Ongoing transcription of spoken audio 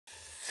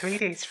3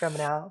 days from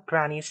now,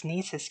 Granny's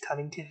niece is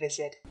coming to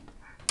visit,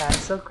 and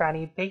so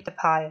Granny baked a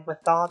pie with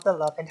all the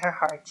love in her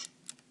heart.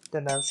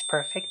 The most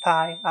perfect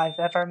pie I've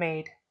ever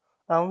made,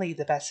 only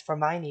the best for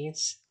my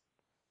niece.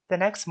 The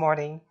next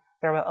morning,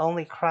 there were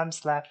only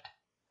crumbs left.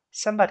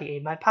 Somebody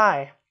ate my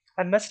pie.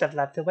 I must have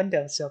left the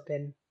windows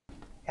open.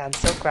 And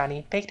so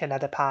Granny baked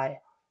another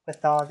pie,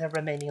 with all the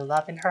remaining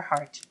love in her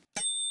heart.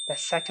 The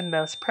second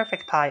most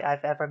perfect pie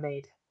I've ever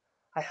made.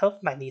 I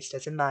hope my niece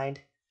doesn't mind.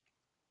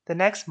 The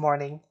next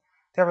morning,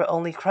 there were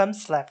only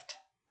crumbs left.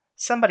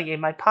 Somebody ate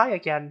my pie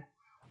again.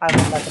 I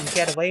won't let them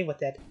get away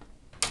with it.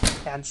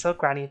 And so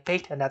Granny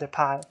baked another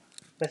pie,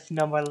 with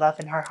no more love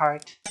in her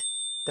heart.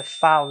 The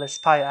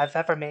foulest pie I've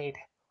ever made,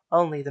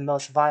 only the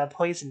most vile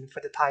poison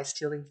for the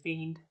pie-stealing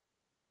fiend.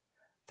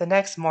 The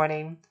next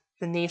morning,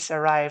 the niece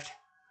arrived.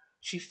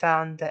 She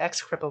found the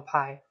execrable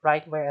pie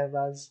right where it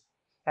was,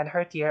 and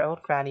her dear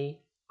old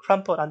Granny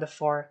crumpled on the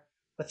floor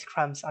with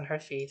crumbs on her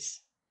face.